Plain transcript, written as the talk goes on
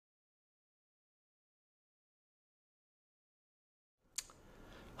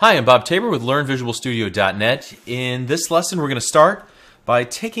Hi, I'm Bob Tabor with LearnVisualStudio.net. In this lesson, we're going to start by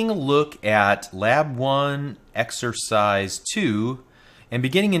taking a look at Lab 1, Exercise 2, and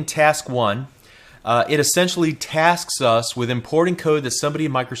beginning in Task 1. It essentially tasks us with importing code that somebody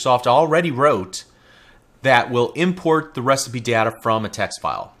in Microsoft already wrote that will import the recipe data from a text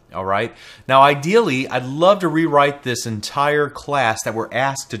file. All right. Now, ideally, I'd love to rewrite this entire class that we're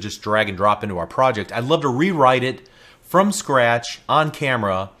asked to just drag and drop into our project. I'd love to rewrite it from scratch on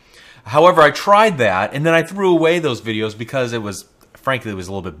camera. However, I tried that and then I threw away those videos because frankly, it was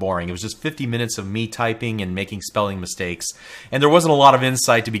a little bit boring. It was just 50 minutes of me typing and making spelling mistakes. And there wasn't a lot of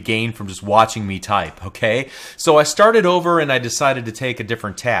insight to be gained from just watching me type, okay? So I started over and I decided to take a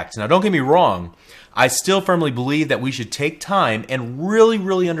different tact. Now, don't get me wrong. I still firmly believe that we should take time and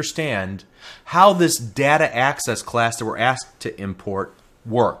really understand how this data access class that we're asked to import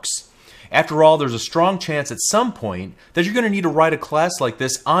works. After all, there's a strong chance at some point that you're going to need to write a class like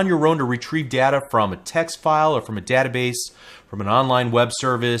this on your own to retrieve data from a text file or from a database, from an online web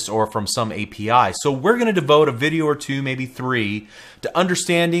service, or from some API. So we're going to devote a video or two, maybe three, to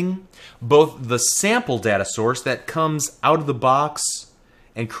understanding both the sample data source that comes out of the box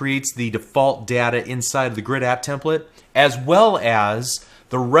and creates the default data inside of the grid app template, as well as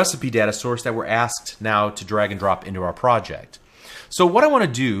the recipe data source that we're asked now to drag and drop into our project. So what I want to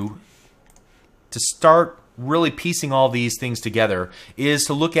do to start really piecing all these things together is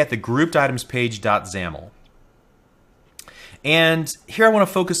to look at the grouped items page.xaml. And here I want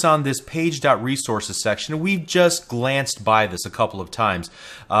to focus on this page.resources section. We've just glanced by this a couple of times.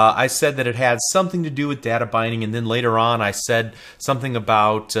 I said that it had something to do with data binding, and then later on I said something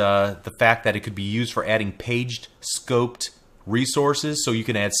about the fact that it could be used for adding paged scoped resources, so you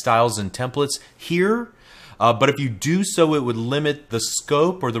can add styles and templates here. But if you do so, it would limit the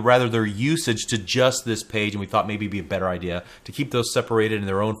scope, or rather their usage, to just this page, and we thought maybe it'd be a better idea to keep those separated in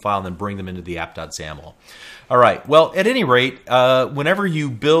their own file and then bring them into the app.xaml. All right, well, at any rate, whenever you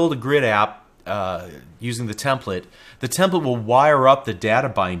build a grid app using the template will wire up the data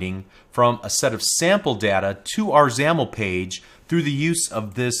binding from a set of sample data to our XAML page through the use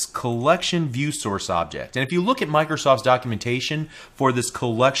of this collection view source object. And if you look at Microsoft's documentation for this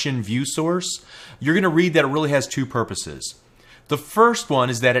collection view source, you're going to read that it really has two purposes. The first one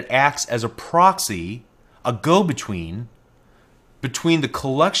is that it acts as a proxy, a go-between, between the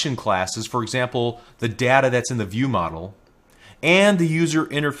collection classes, for example, the data that's in the view model, and the user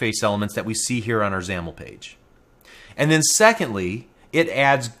interface elements that we see here on our XAML page. And then secondly, it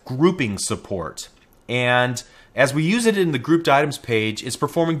adds grouping support. And as we use it in the grouped items page, it's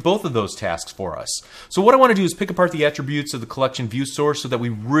performing both of those tasks for us. So what I want to do is pick apart the attributes of the collection view source so that we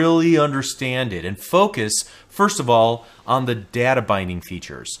really understand it and focus, first of all, on the data binding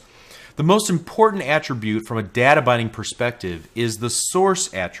features. The most important attribute from a data binding perspective is the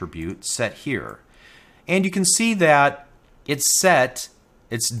source attribute set here. And you can see that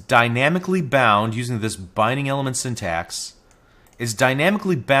it's dynamically bound using this binding element syntax. Is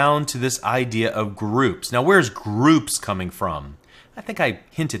dynamically bound to this idea of groups. Now, where's groups coming from? I think I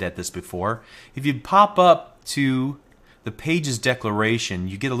hinted at this before. If you pop up to the page's declaration,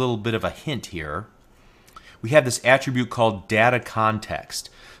 you get a little bit of a hint here. We have this attribute called data context.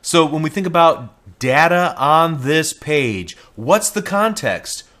 So when we think about data on this page, what's the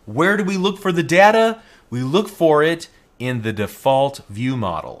context? Where do we look for the data? We look for it in the default view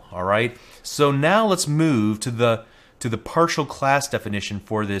model. All right. So now let's move to the partial class definition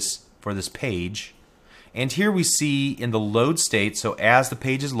for this page. And here we see in the load state, so as the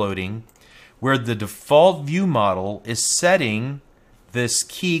page is loading, where the default view model is setting this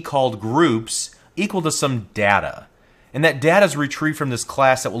key called groups equal to some data. And that data is retrieved from this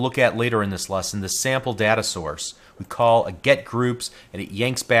class that we'll look at later in this lesson, the sample data source. We call a get groups, and it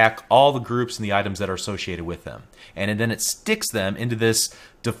yanks back all the groups and the items that are associated with them. And then it sticks them into this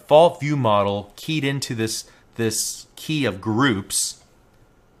default view model keyed into this key of groups,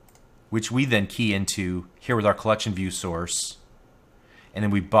 which we then key into here with our collection view source. And then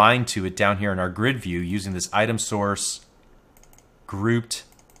we bind to it down here in our grid view using this item source, grouped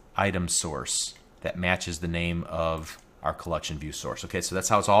item source that matches the name of our collection view source. Okay, so that's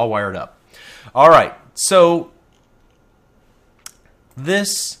how it's all wired up. All right, so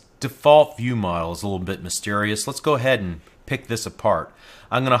this default view model is a little bit mysterious. Let's go ahead and pick this apart.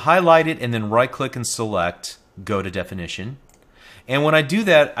 I'm going to highlight it and then right-click and select Go to Definition. And when I do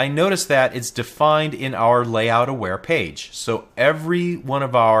that, I notice that it's defined in our layout aware page. So every one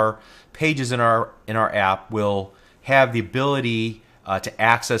of our pages in our app will have the ability to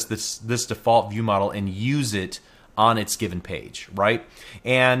access this default view model and use it on its given page, right?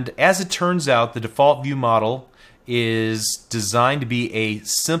 And as it turns out, the default view model is designed to be a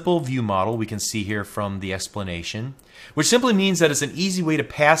simple view model. We can see here from the explanation, which simply means that it's an easy way to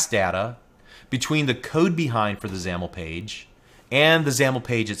pass data between the code behind for the XAML page and the XAML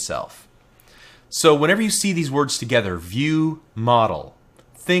page itself. So whenever you see these words together, view, model,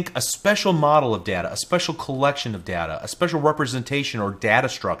 think a special model of data, a special collection of data, a special representation or data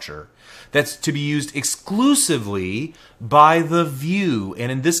structure that's to be used exclusively by the view.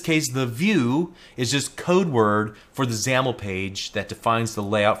 And in this case, the view is just code word for the XAML page that defines the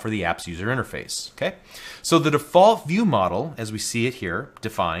layout for the app's user interface. Okay? So the default view model, as we see it here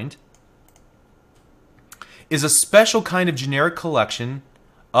defined, is a special kind of generic collection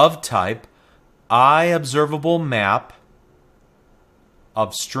of type IObservable map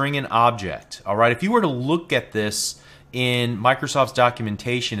of string and object. All right, if you were to look at this in Microsoft's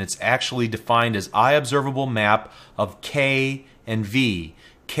documentation, it's actually defined as IObservable map of K and V.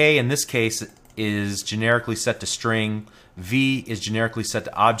 K in this case is generically set to string. V is generically set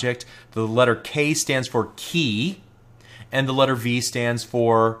to object. The letter K stands for key, and the letter V stands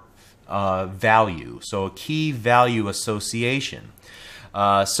for value. So a key value association.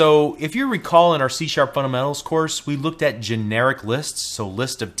 So if you recall in our C# Fundamentals course, we looked at generic lists, so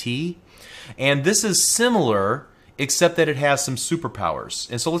list of T. And this is similar, except that it has some superpowers.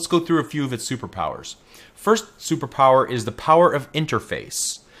 And so let's go through a few of its superpowers. First superpower is the power of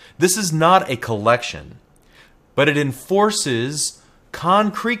interface. This is not a collection, but it enforces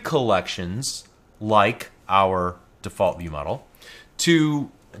concrete collections, like our default view model,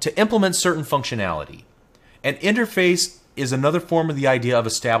 to implement certain functionality. An interface is another form of the idea of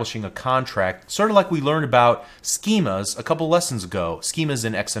establishing a contract, sort of like we learned about schemas a couple lessons ago, schemas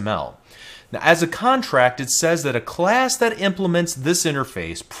in XML. Now, as a contract, it says that a class that implements this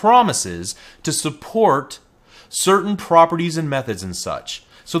interface promises to support certain properties and methods and such.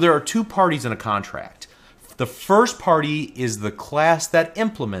 So there are two parties in a contract. The first party is the class that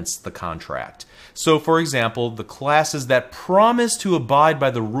implements the contract. So, for example, the classes that promise to abide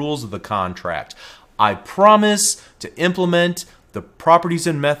by the rules of the contract. I promise to implement the properties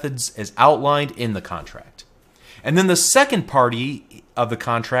and methods as outlined in the contract. And then the second party of the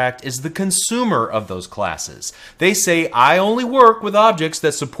contract is the consumer of those classes. They say, I only work with objects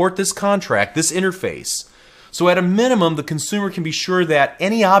that support this contract, this interface. So at a minimum, the consumer can be sure that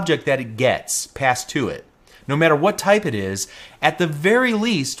any object that it gets passed to it, no matter what type it is, at the very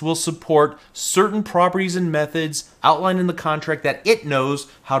least will support certain properties and methods outlined in the contract that it knows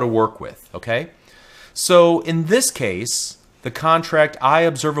how to work with. Okay? So in this case, the contract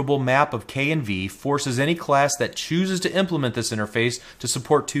IObservable map of K and V forces any class that chooses to implement this interface to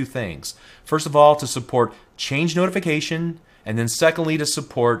support two things. First of all, to support change notification, and then secondly, to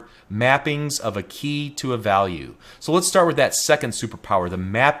support mappings of a key to a value. So let's start with that second superpower, the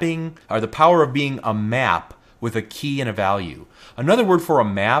mapping, or the power of being a map with a key and a value. Another word for a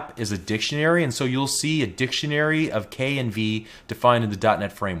map is a dictionary, and so you'll see a dictionary of K and V defined in the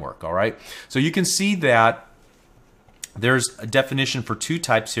 .NET framework, all right? So you can see that there's a definition for two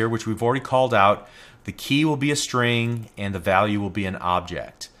types here, which we've already called out. The key will be a string, and the value will be an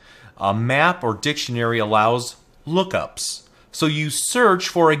object. A map or dictionary allows lookups. So you search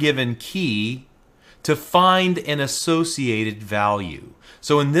for a given key to find an associated value.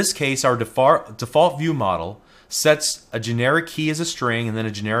 So in this case, our default view model sets a generic key as a string and then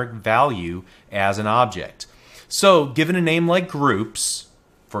a generic value as an object. So given a name like groups,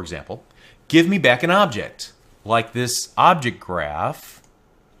 for example, give me back an object, like this object graph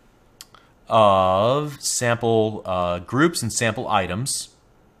of sample groups and sample items.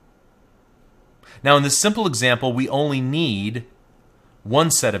 Now in this simple example, we only need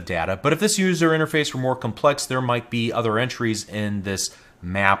one set of data, but if this user interface were more complex, there might be other entries in this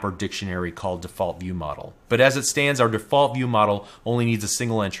map or dictionary called default view model. But as it stands, our default view model only needs a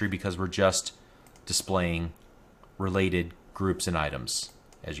single entry because we're just displaying related groups and items,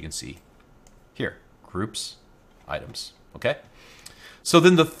 as you can see here. Groups, items, okay? So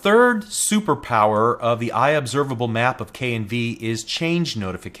then the third superpower of the IObservable map of K and V is change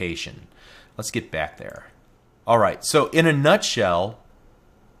notification. Let's get back there. All right, so in a nutshell,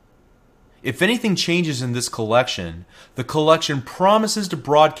 if anything changes in this collection, the collection promises to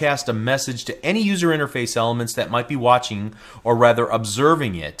broadcast a message to any user interface elements that might be watching, or rather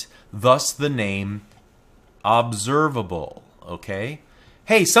observing it, thus the name observable, okay?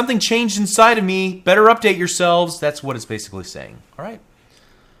 Hey, something changed inside of me, better update yourselves. That's what it's basically saying, all right?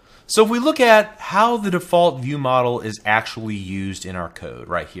 So if we look at how the default view model is actually used in our code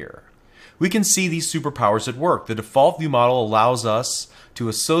right here, we can see these superpowers at work. The default view model allows us to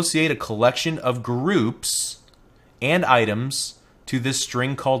associate a collection of groups and items to this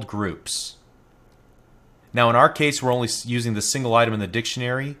string called groups. Now in our case, we're only using the single item in the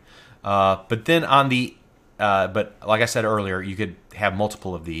dictionary, but then on the but like I said earlier, you could have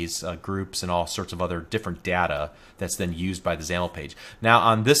multiple of these groups and all sorts of other different data that's then used by the XAML page. Now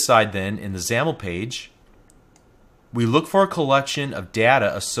on this side then, in the XAML page, we look for a collection of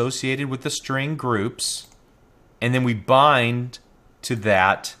data associated with the string groups, and then we bind to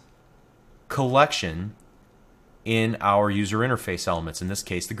that collection in our user interface elements, in this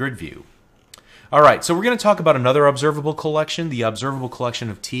case the grid view. All right, so we're going to talk about another observable collection, the observable collection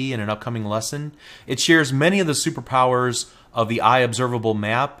of T, in an upcoming lesson. It shares many of the superpowers of the iObservable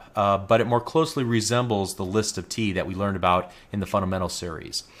map, but it more closely resembles the list of T that we learned about in the fundamental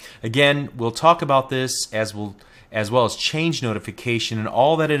series. Again, we'll talk about this as well as change notification and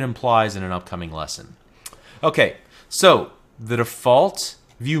all that it implies in an upcoming lesson. Okay, so the default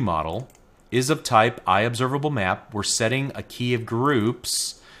view model is of type iObservable map. We're setting a key of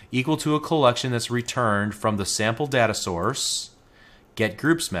groups equal to a collection that's returned from the sample data source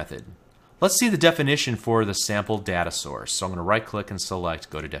getGroups method. Let's see the definition for the sample data source. So I'm going to right click and select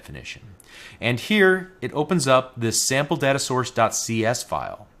go to definition. And here it opens up this SampleDataSource.cs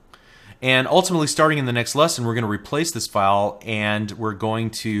file. And ultimately, starting in the next lesson, we're going to replace this file, and we're going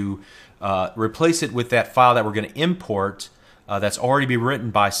to replace it with that file that we're going to import that's already been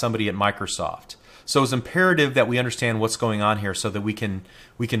written by somebody at Microsoft. So it's imperative that we understand what's going on here so that we can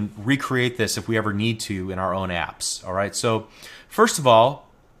recreate this if we ever need to in our own apps. All right. So first of all,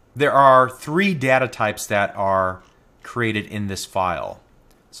 there are 3 data types that are created in this file.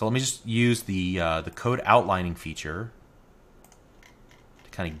 So let me just use the code outlining feature to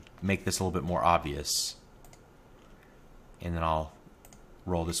kind of make this a little bit more obvious, and then I'll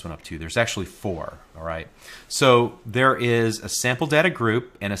roll this one up too. There's actually 4. All right. So there is a sample data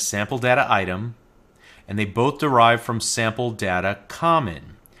group and a sample data item, and they both derive from sample data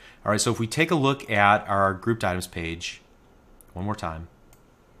common. All right, so if we take a look at our grouped items page, one more time,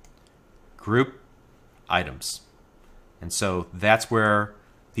 group items. And so that's where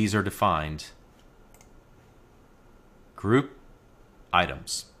these are defined. Group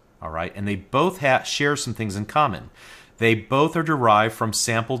items. All right, and they both share some things in common. They both are derived from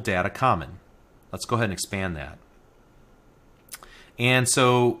sample data common. Let's go ahead and expand that. And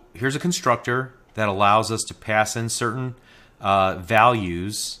so here's a constructor that allows us to pass in certain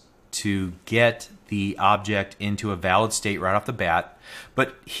values to get the object into a valid state right off the bat.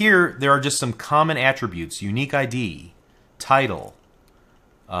 But here there are just some common attributes: unique ID, title,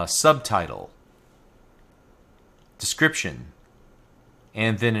 subtitle, description,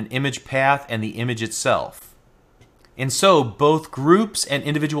 and then an image path and the image itself. And so both groups and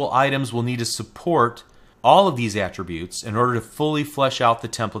individual items will need to support all of these attributes in order to fully flesh out the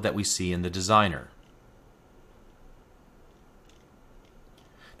template that we see in the designer.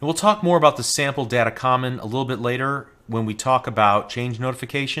 And we'll talk more about the sample data common a little bit later when we talk about change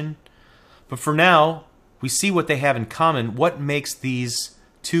notification. But for now, we see what they have in common. What makes these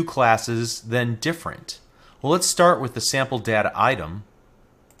 2 classes then different? Well, let's start with the sample data item.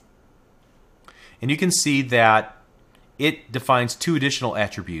 And you can see that it defines 2 additional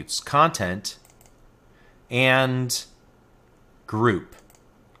attributes: content and group.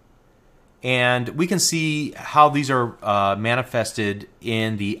 And we can see how these are manifested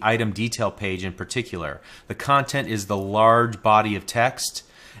in the item detail page in particular. The content is the large body of text,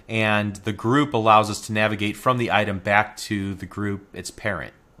 and the group allows us to navigate from the item back to the group, its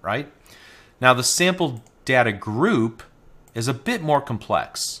parent, right? Now the sample data group is a bit more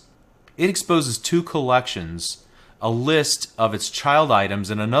complex. It exposes 2 collections, a list of its child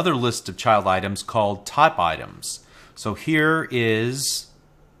items and another list of child items called top items. So here is,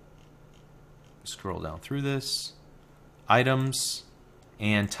 scroll down through this, items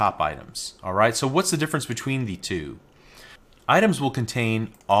and top items. All right, so what's the difference between the 2? Items will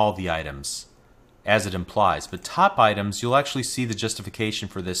contain all the items, as it implies, but top items, you'll actually see the justification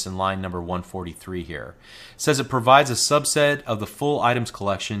for this in line number 143 here. It says it provides a subset of the full items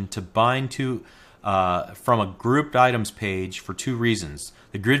collection to bind to from a grouped items page for 2 reasons.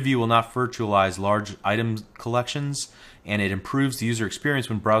 The grid view will not virtualize large item collections, and it improves the user experience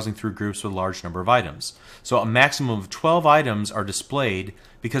when browsing through groups with a large number of items. So a maximum of 12 items are displayed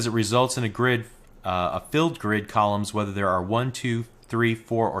because it results in a grid, a filled grid columns, whether there are 1, 2, 3,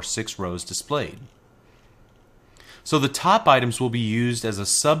 4, or 6 rows displayed. So the top items will be used as a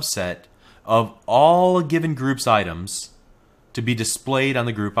subset of all a given group's items to be displayed on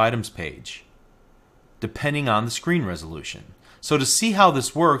the group items page, depending on the screen resolution. So to see how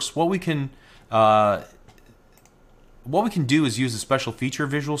this works, what we can do is use a special feature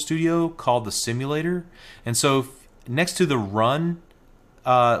of Visual Studio called the simulator. And so next to the run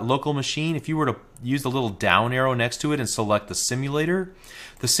local machine, if you were to use the little down arrow next to it and select the simulator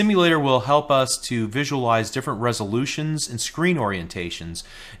will help us to visualize different resolutions and screen orientations.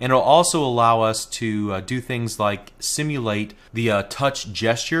 And it'll also allow us to do things like simulate the touch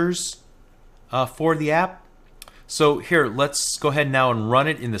gestures for the app. So here, let's go ahead now and run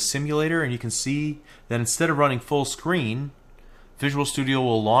it in the simulator, and you can see that instead of running full screen, Visual Studio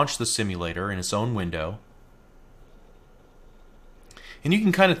will launch the simulator in its own window. And you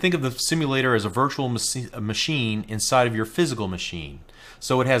can kind of think of the simulator as a virtual machine inside of your physical machine.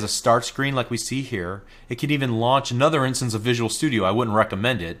 So it has a start screen like we see here. It can even launch another instance of Visual Studio. I wouldn't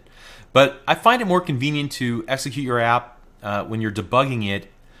recommend it, but I find it more convenient to execute your app when you're debugging it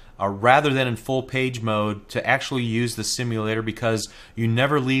rather than in full page mode, to actually use the simulator, because you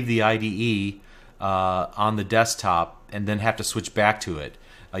never leave the IDE on the desktop and then have to switch back to it.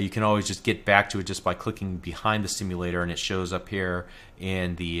 You can always just get back to it just by clicking behind the simulator, and it shows up here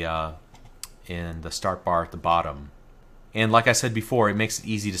in the start bar at the bottom. And like I said before, it makes it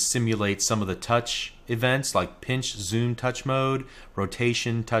easy to simulate some of the touch events like pinch, zoom, touch mode,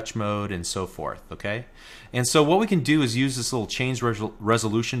 rotation, touch mode, and so forth. Okay, and so what we can do is use this little change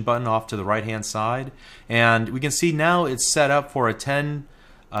resolution button off to the right hand side, and we can see now it's set up for a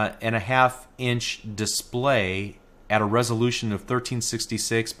 10.5 inch display at a resolution of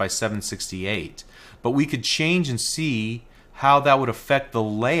 1366 by 768. But we could change and see how that would affect the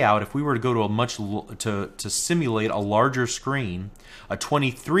layout if we were to go to to simulate a larger screen, a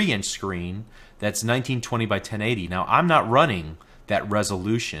 23-inch screen that's 1920 by 1080. Now, I'm not running that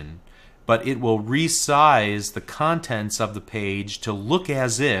resolution, but it will resize the contents of the page to look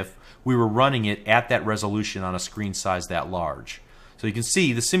as if we were running it at that resolution on a screen size that large. So you can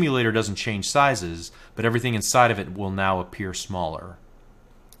see the simulator doesn't change sizes, but everything inside of it will now appear smaller.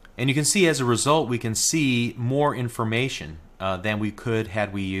 And you can see as a result, we can see more information than we could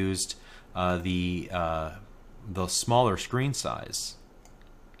had we used the smaller screen size.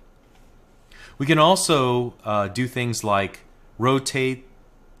 We can also do things like rotate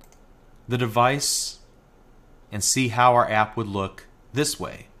the device and see how our app would look this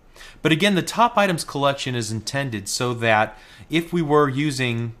way. But again, the top items collection is intended so that if we were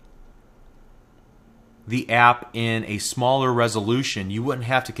using the app in a smaller resolution, you wouldn't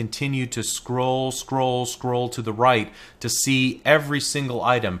have to continue to scroll to the right to see every single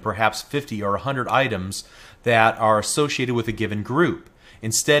item, perhaps 50 or 100 items that are associated with a given group.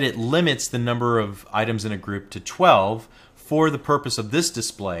 Instead, it limits the number of items in a group to 12 for the purpose of this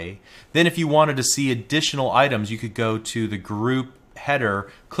display. Then if you wanted to see additional items, you could go to the group header,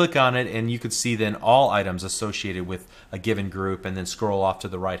 click on it, and you could see then all items associated with a given group, and then scroll off to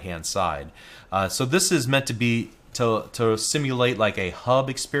the right hand side. So this is meant to be to simulate like a hub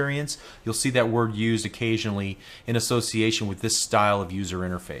experience. You'll see that word used occasionally in association with this style of user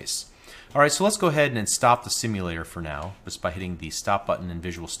interface. Alright, so let's go ahead and stop the simulator for now, just by hitting the stop button in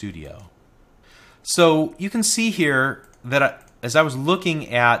Visual Studio. So you can see here that as I was looking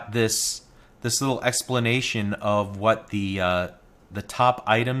at this little explanation of what the top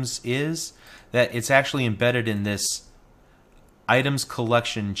items is, that it's actually embedded in this items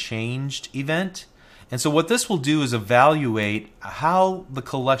collection changed event. And so what this will do is evaluate how the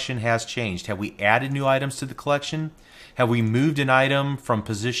collection has changed. Have we added new items to the collection? Have we moved an item from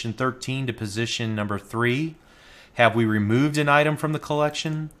position 13 to position number 3? Have we removed an item from the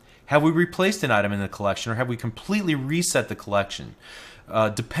collection? Have we replaced an item in the collection, or have we completely reset the collection?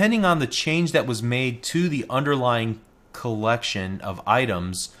 Depending on the change that was made to the underlying collection of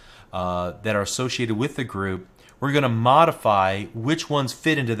items that are associated with the group, we're going to modify which ones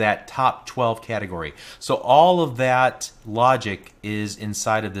fit into that top 12 category. So all of that logic is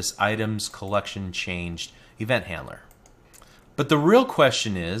inside of this items collection changed event handler. But the real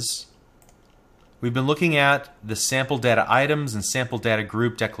question is, we've been looking at the sample data items and sample data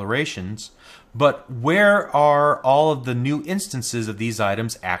group declarations, but where are all of the new instances of these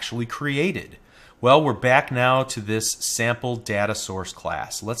items actually created? Well, we're back now to this SampleDataSource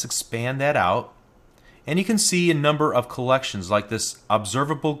class. Let's expand that out. And you can see a number of collections like this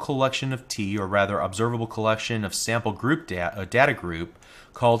observable collection of T, or rather observable collection of sample group data group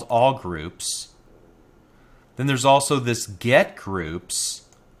called all groups. Then there's also this get groups,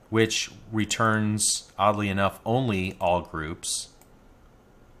 which returns, oddly enough, only all groups.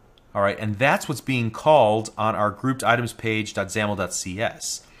 All right, and that's what's being called on our grouped items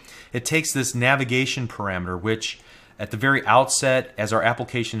page.xaml.cs. It takes this navigation parameter, which at the very outset, as our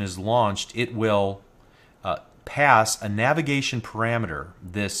application is launched, it will pass a navigation parameter,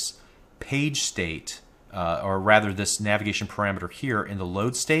 this page state, or rather this navigation parameter here in the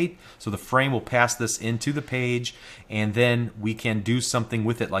load state. So the frame will pass this into the page, and then we can do something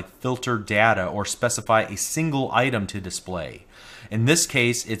with it like filter data or specify a single item to display. In this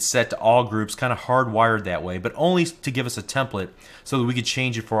case, it's set to all groups, kind of hardwired that way, but only to give us a template so that we could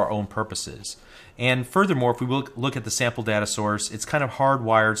change it for our own purposes. And furthermore, if we look at the sample data source, it's kind of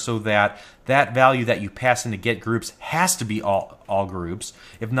hardwired so that that value that you pass into get groups has to be all groups.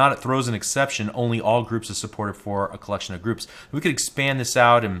 If not, it throws an exception. Only all groups is supported for a collection of groups. We could expand this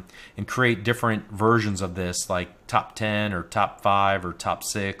out and create different versions of this, like top 10 or top 5 or top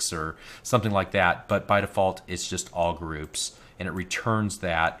 6 or something like that. But by default, it's just all groups, and it returns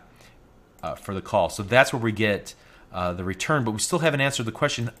that for the call. So that's where we get the return, but we still haven't answered the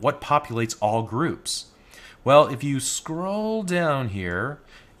question, what populates all groups? Well, if you scroll down here,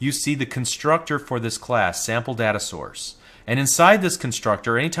 you see the constructor for this class, SampleDataSource. And inside this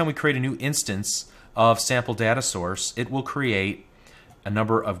constructor, anytime we create a new instance of SampleDataSource, it will create a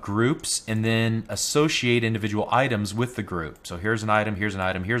number of groups and then associate individual items with the group. So here's an item, here's an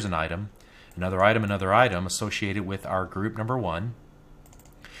item, here's an item, another item associated with our group number 1.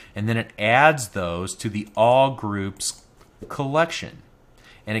 And then it adds those to the all groups collection.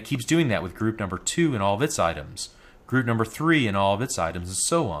 And it keeps doing that with group number 2 and all of its items, group number 3 and all of its items, and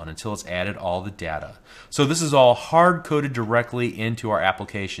so on until it's added all the data. So this is all hard-coded directly into our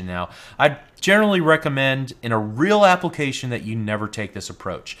application. Now, I generally recommend in a real application that you never take this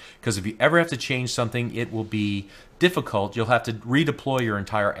approach, because if you ever have to change something, it will be difficult. You'll have to redeploy your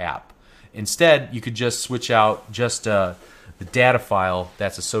entire app. Instead, you could just switch out just the data file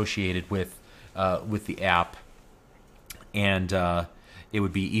that's associated with the app, and it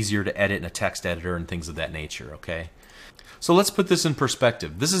would be easier to edit in a text editor and things of that nature, okay? So let's put this in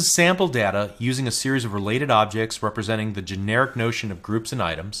perspective. This is sample data using a series of related objects representing the generic notion of groups and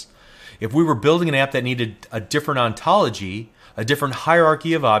items. If we were building an app that needed a different ontology, a different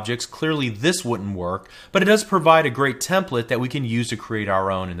hierarchy of objects, clearly this wouldn't work, but it does provide a great template that we can use to create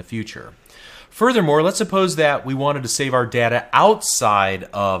our own in the future. Furthermore, let's suppose that we wanted to save our data outside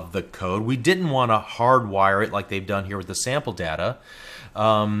of the code. We didn't want to hardwire it like they've done here with the sample data.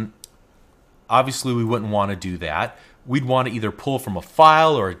 Obviously, we wouldn't want to do that. We'd want to either pull from a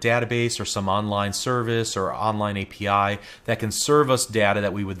file or a database or some online service or online API that can serve us data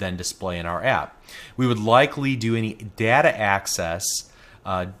that we would then display in our app. We would likely do any data access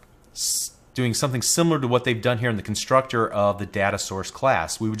doing something similar to what they've done here in the constructor of the data source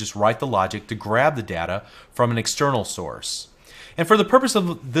class. We would just write the logic to grab the data from an external source. And for the purpose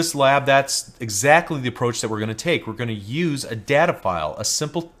of this lab, that's exactly the approach that we're going to take. We're going to use a data file, a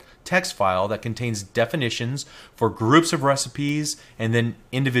simple text file that contains definitions for groups of recipes and then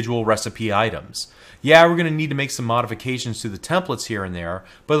individual recipe items. Yeah, we're going to need to make some modifications to the templates here and there,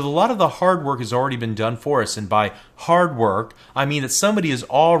 but a lot of the hard work has already been done for us. And by hard work, I mean that somebody has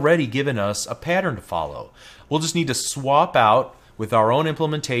already given us a pattern to follow. We'll just need to swap out with our own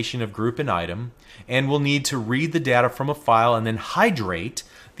implementation of group and item, and we'll need to read the data from a file and then hydrate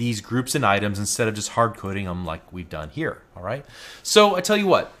these groups and items instead of just hard coding them like we've done here. All right. So I tell you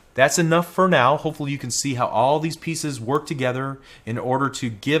what, that's enough for now. Hopefully you can see how all these pieces work together in order to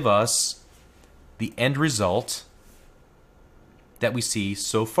give us the end result that we see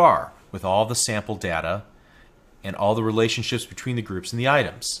so far with all the sample data and all the relationships between the groups and the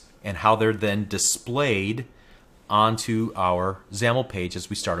items and how they're then displayed onto our XAML page as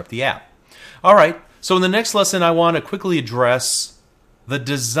we start up the app. All right, so in the next lesson, I want to quickly address the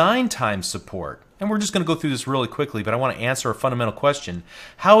design time support. And we're just going to go through this really quickly, but I want to answer a fundamental question.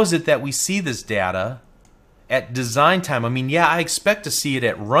 How is it that we see this data at design time? I mean, yeah, I expect to see it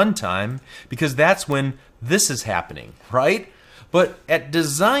at runtime because that's when this is happening, right? But at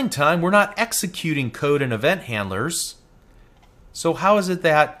design time, we're not executing code and event handlers. So how is it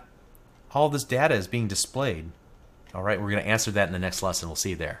that all this data is being displayed? All right, we're going to answer that in the next lesson. We'll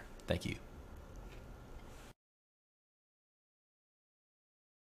see you there. Thank you.